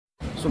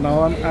So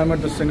now I'm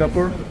at the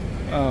Singapore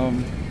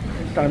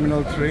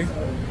Terminal 3.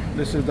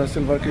 This is the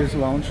SilverKris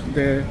Lounge.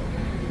 They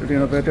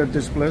renovated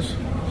this place,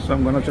 so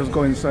I'm gonna just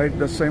go inside.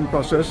 The same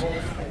process.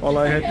 All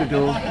I had to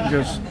do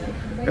just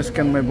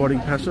scan my boarding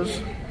passes,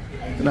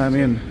 and I'm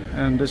in.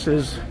 And this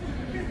is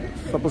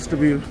supposed to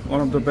be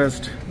one of the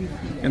best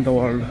in the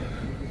world.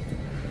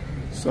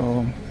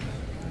 So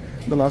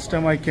the last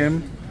time I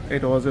came,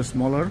 it was a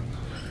smaller.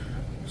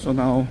 So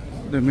now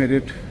they made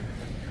it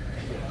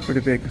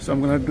pretty big. So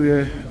I'm gonna do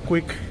a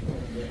quick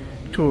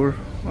tour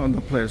on the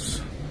place,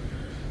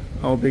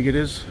 how big it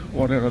is,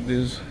 what are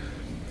these.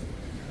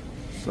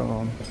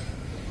 So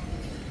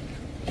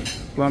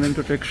planning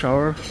to take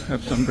shower,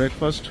 have some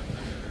breakfast,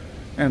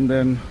 and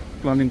then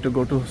planning to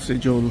go to see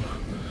Joel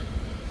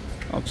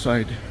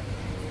outside.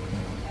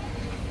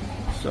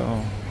 So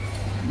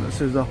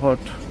this is the hot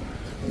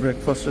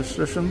breakfast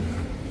station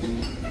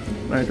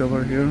right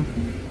over here.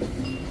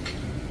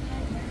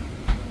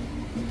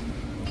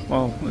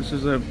 Wow, this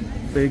is a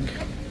big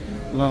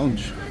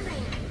lounge.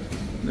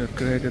 They've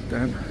created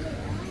that.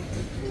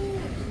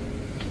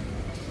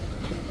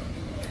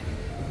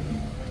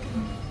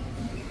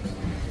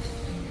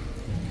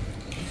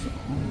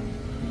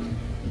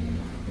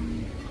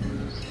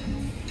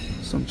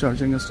 Some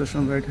charging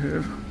station right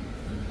here.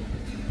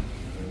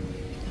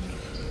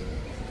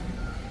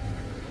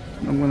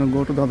 I'm gonna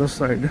go to the other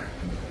side.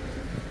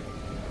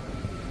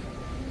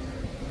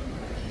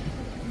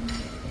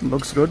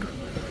 Looks good.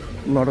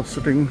 A lot of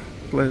sitting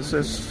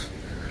places,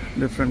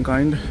 different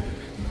kind,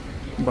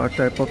 bar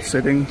type of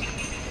sitting,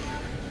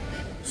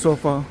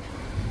 sofa,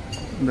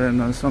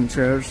 then some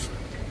chairs.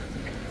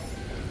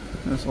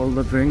 That's all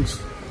the drinks.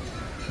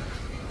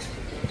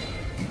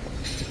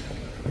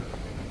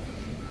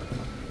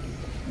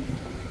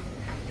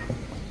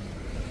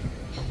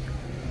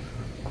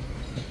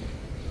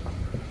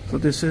 So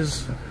this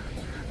is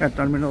at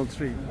Terminal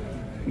 3.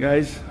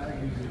 Guys,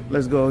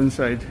 let's go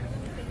inside.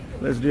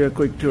 Let's do a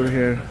quick tour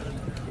here.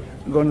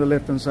 Go on the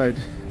left hand side.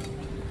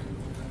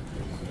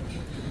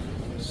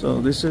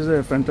 So this is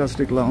a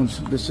fantastic lounge.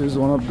 This is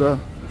one of the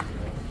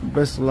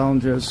best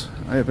lounges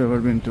I have ever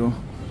been to.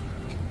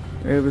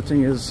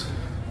 Everything is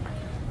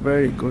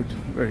very good,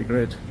 very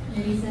great.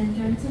 Ladies and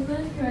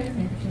gentlemen, your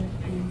attention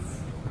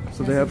please.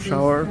 So they have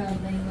shower,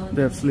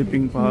 they have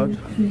sleeping pod.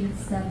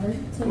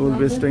 We'll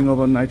be staying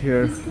overnight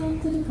here.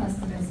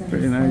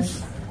 Very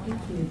nice.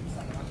 Thank you.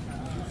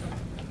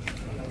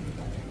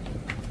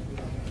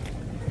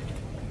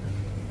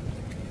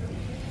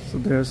 So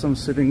there's some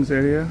sittings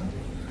area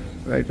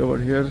right over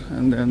here,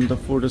 and then the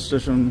food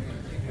station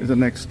is the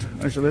next.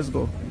 Actually, let's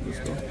go. Let's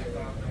go.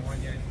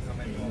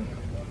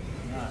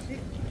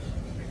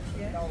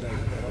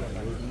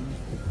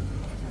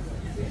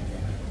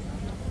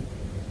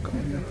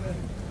 Come here.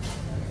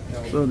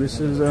 So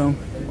this is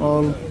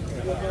all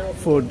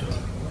food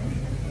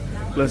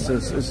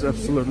places. It's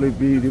absolutely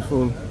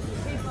beautiful.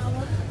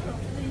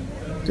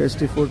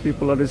 Tasty food.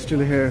 People are still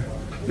here.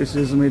 This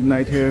is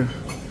midnight here,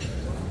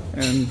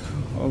 and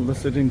all the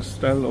sitting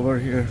style over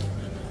here,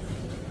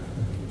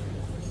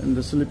 and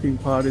the sleeping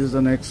part is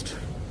the next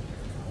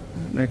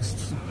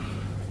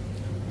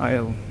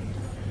aisle.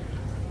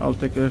 I'll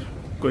take a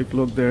quick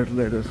look there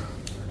later.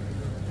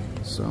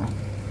 So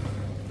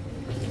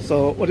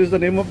what is the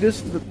name of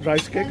this? The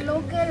rice cake? The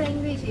local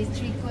language is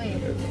Tri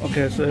Kueh.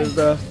 Okay, so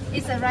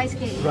It's a rice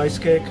cake. rice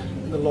cake.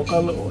 The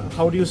local,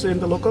 how do you say in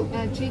the local?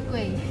 Tri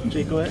Kueh.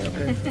 Tri Kueh.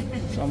 Okay.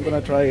 So I'm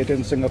gonna try it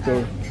in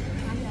Singapore.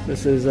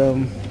 This is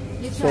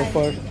so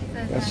far.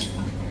 Yes,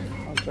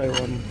 I'll try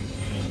one.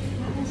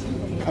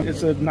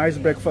 It's a nice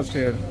breakfast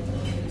here.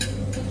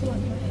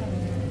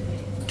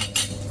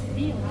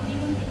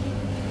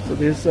 So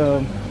this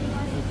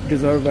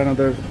deserve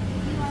another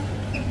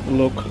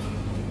look.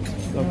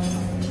 The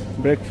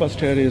breakfast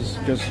here is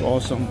just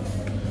awesome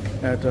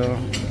at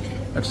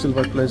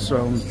SilverKris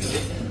Lounge.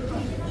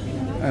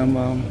 I'm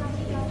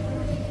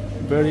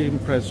very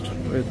impressed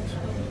with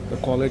the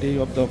quality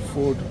of the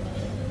food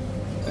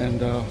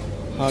and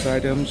hot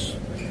items.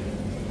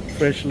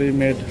 Freshly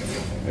made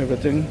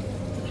everything,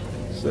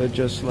 so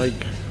just like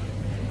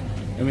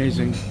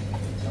amazing.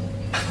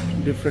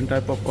 Different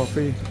type of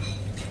coffee.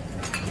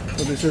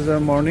 So this is a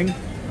morning.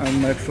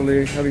 I'm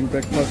actually having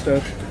breakfast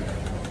at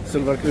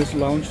SilverKris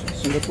Lounge,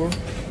 Singapore.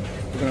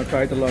 We're gonna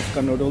try the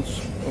Alaska noodles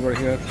over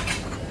here.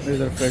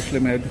 These are freshly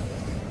made,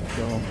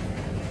 so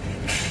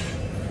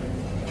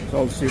it's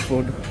all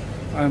seafood.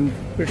 I'm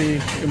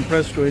pretty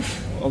impressed with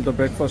all the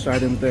breakfast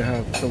items they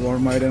have, the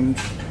warm items,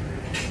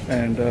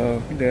 and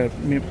they're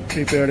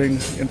preparing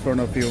in front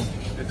of you.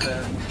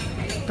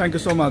 Thank you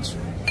so much.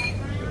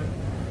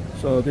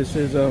 So this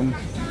is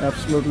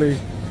absolutely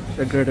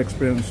a great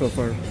experience so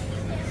far.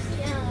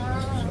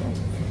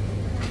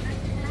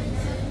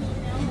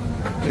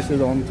 This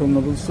is on-tom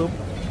noodle soup.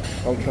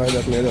 I'll try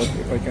that later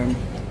if I can.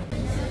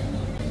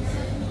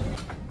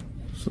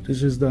 So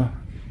this is the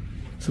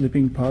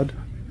sleeping pod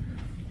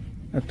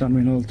at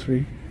Terminal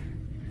 3,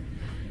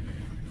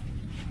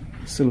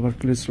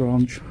 SilverKris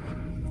Lounge.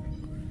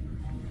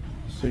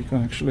 So you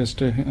can actually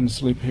stay and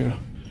sleep here.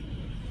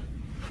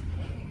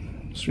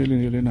 It's really,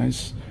 really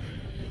nice.